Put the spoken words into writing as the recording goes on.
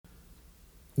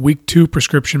Week 2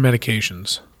 prescription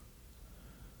medications.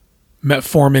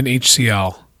 Metformin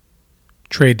HCl,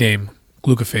 trade name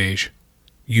glucophage,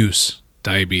 use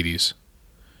diabetes.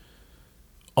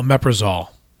 Omeprazole,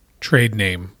 trade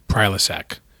name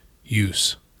Prilosec,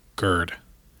 use GERD.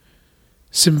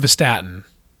 Simvastatin,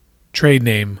 trade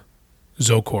name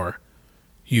Zocor,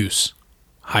 use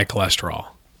high cholesterol.